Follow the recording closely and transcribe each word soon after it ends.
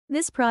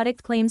This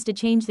product claims to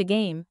change the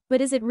game, but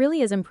is it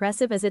really as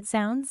impressive as it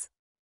sounds?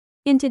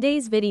 In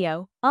today's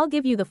video, I'll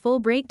give you the full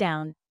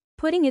breakdown,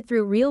 putting it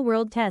through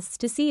real-world tests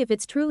to see if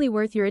it's truly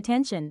worth your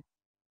attention.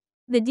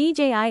 The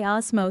DJI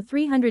Osmo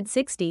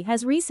 360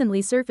 has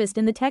recently surfaced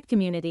in the tech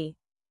community,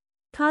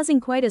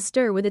 causing quite a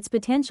stir with its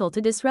potential to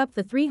disrupt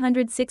the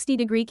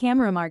 360-degree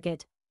camera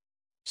market.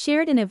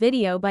 Shared in a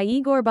video by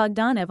Igor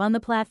Bogdanov on the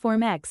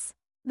platform X,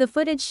 the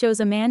footage shows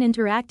a man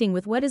interacting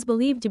with what is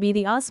believed to be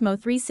the Osmo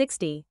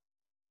 360,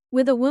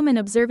 with a woman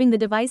observing the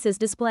device's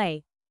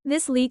display.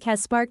 This leak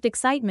has sparked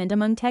excitement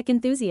among tech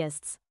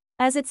enthusiasts,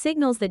 as it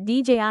signals that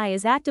DJI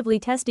is actively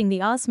testing the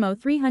Osmo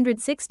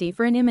 360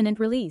 for an imminent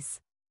release,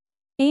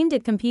 aimed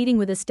at competing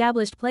with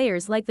established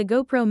players like the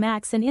GoPro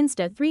Max and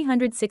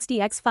Insta360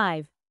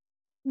 X5.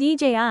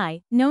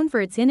 DJI, known for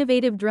its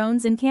innovative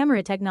drones and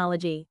camera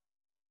technology,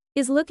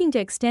 is looking to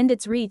extend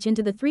its reach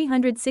into the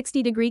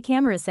 360-degree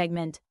camera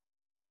segment,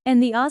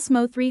 and the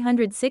Osmo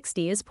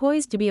 360 is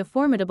poised to be a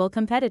formidable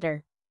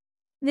competitor.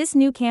 This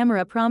new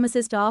camera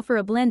promises to offer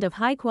a blend of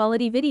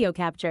high-quality video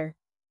capture,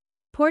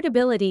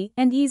 portability,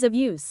 and ease of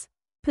use,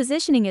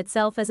 positioning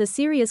itself as a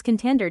serious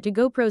contender to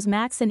GoPro's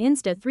Max and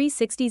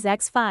Insta360's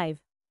X5,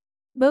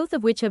 both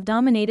of which have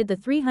dominated the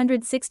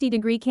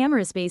 360-degree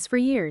camera space for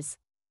years.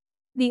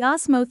 The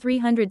Osmo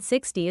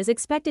 360 is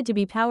expected to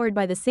be powered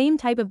by the same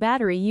type of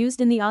battery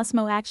used in the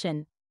Osmo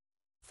Action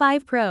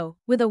 5 Pro,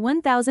 with a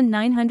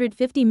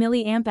 1950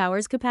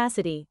 mAh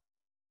capacity.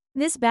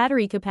 This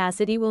battery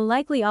capacity will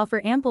likely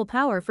offer ample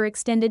power for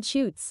extended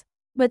shoots,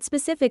 but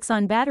specifics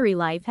on battery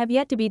life have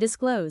yet to be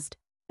disclosed.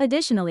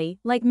 Additionally,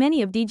 like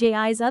many of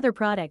DJI's other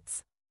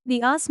products,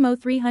 the Osmo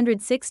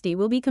 360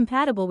 will be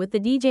compatible with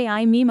the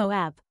DJI Mimo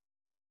app,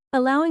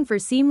 allowing for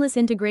seamless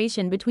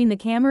integration between the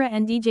camera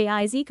and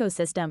DJI's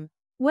ecosystem.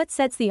 What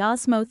sets the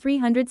Osmo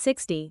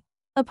 360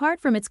 apart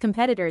from its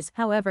competitors,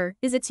 however,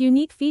 is its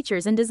unique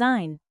features and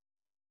design.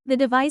 The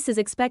device is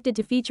expected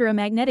to feature a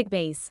magnetic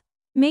base,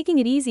 making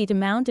it easy to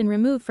mount and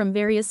remove from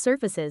various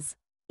surfaces.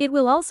 It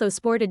will also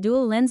sport a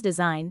dual lens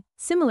design,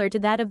 similar to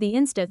that of the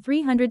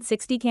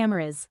Insta360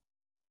 cameras,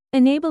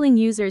 enabling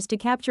users to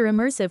capture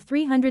immersive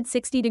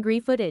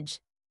 360-degree footage.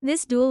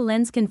 This dual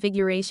lens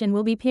configuration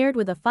will be paired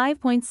with a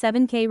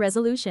 5.7K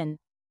resolution,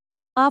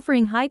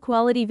 offering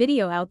high-quality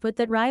video output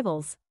that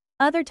rivals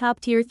other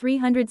top-tier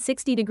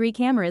 360-degree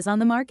cameras on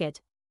the market.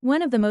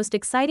 One of the most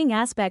exciting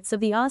aspects of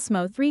the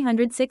Osmo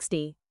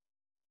 360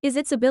 is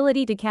its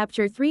ability to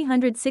capture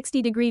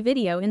 360-degree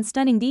video in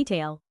stunning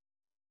detail,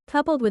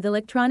 coupled with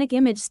electronic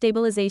image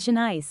stabilization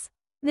 (ISE).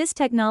 This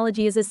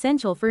technology is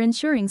essential for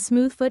ensuring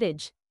smooth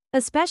footage,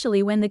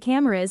 especially when the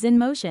camera is in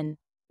motion,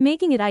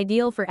 making it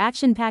ideal for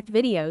action-packed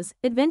videos,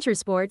 adventure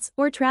sports,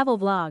 or travel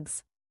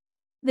vlogs.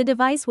 The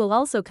device will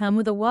also come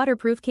with a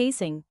waterproof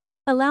casing,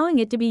 allowing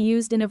it to be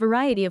used in a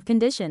variety of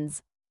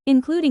conditions,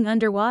 including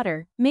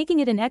underwater, making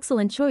it an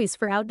excellent choice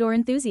for outdoor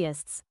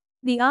enthusiasts.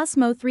 The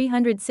Osmo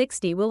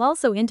 360 will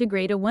also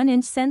integrate a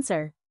 1-inch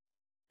sensor,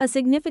 a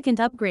significant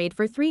upgrade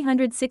for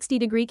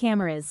 360-degree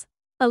cameras.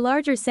 A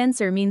larger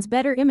sensor means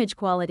better image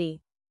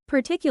quality,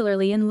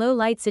 particularly in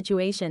low-light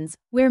situations,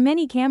 where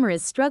many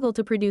cameras struggle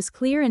to produce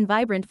clear and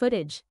vibrant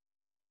footage.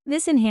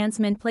 This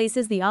enhancement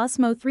places the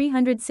Osmo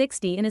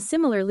 360 in a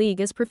similar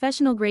league as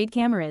professional-grade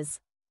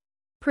cameras,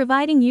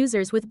 providing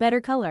users with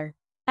better color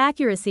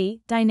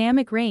accuracy,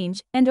 dynamic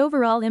range, and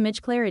overall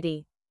image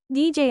clarity.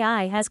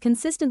 DJI has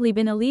consistently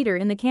been a leader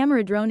in the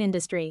camera drone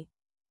industry,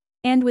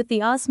 and with the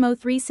Osmo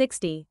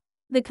 360,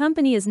 the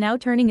company is now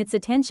turning its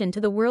attention to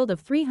the world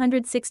of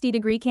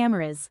 360-degree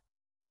cameras.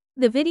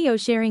 The video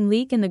sharing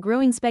leak and the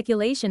growing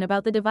speculation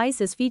about the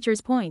device's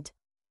features point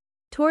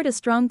toward a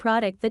strong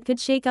product that could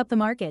shake up the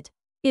market.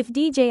 If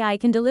DJI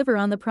can deliver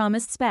on the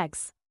promised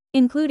specs,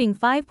 including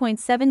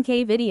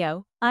 5.7K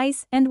video,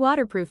 ISE, and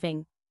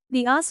waterproofing,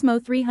 the Osmo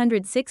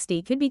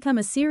 360 could become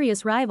a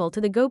serious rival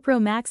to the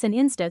GoPro Max and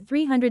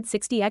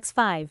Insta360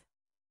 X5,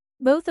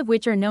 both of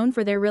which are known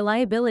for their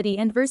reliability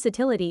and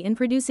versatility in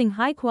producing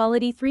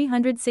high-quality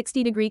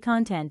 360-degree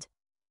content.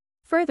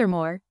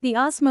 Furthermore, the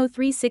Osmo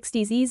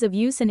 360's ease of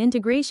use and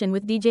integration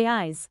with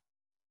DJI's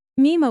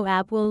Mimo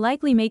app will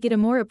likely make it a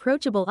more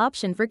approachable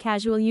option for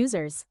casual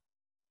users,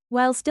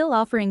 while still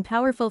offering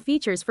powerful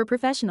features for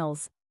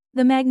professionals.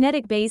 The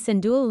magnetic base and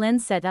dual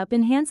lens setup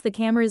enhance the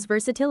camera's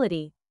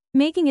versatility,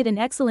 making it an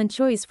excellent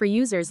choice for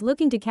users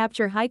looking to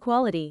capture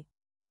high-quality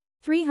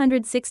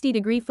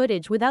 360-degree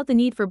footage without the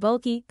need for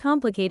bulky,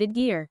 complicated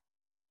gear.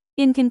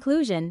 In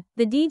conclusion,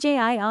 the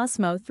DJI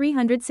Osmo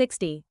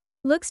 360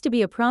 looks to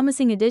be a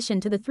promising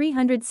addition to the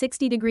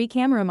 360-degree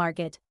camera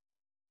market.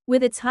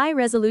 With its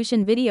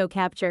high-resolution video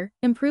capture,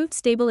 improved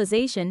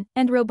stabilization,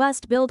 and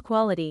robust build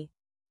quality,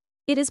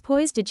 it is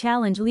poised to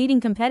challenge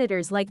leading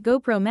competitors like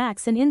GoPro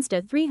Max and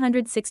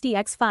Insta360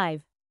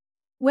 X5.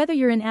 Whether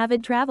you're an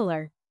avid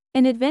traveler,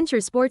 an adventure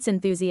sports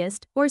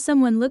enthusiast, or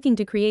someone looking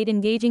to create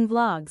engaging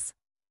vlogs,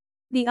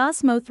 the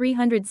Osmo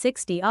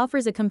 360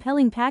 offers a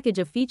compelling package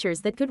of features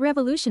that could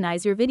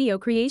revolutionize your video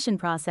creation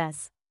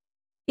process.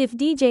 If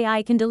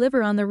DJI can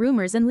deliver on the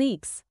rumors and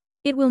leaks,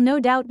 It will no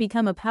doubt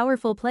become a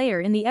powerful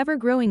player in the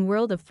ever-growing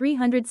world of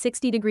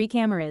 360-degree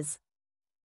cameras.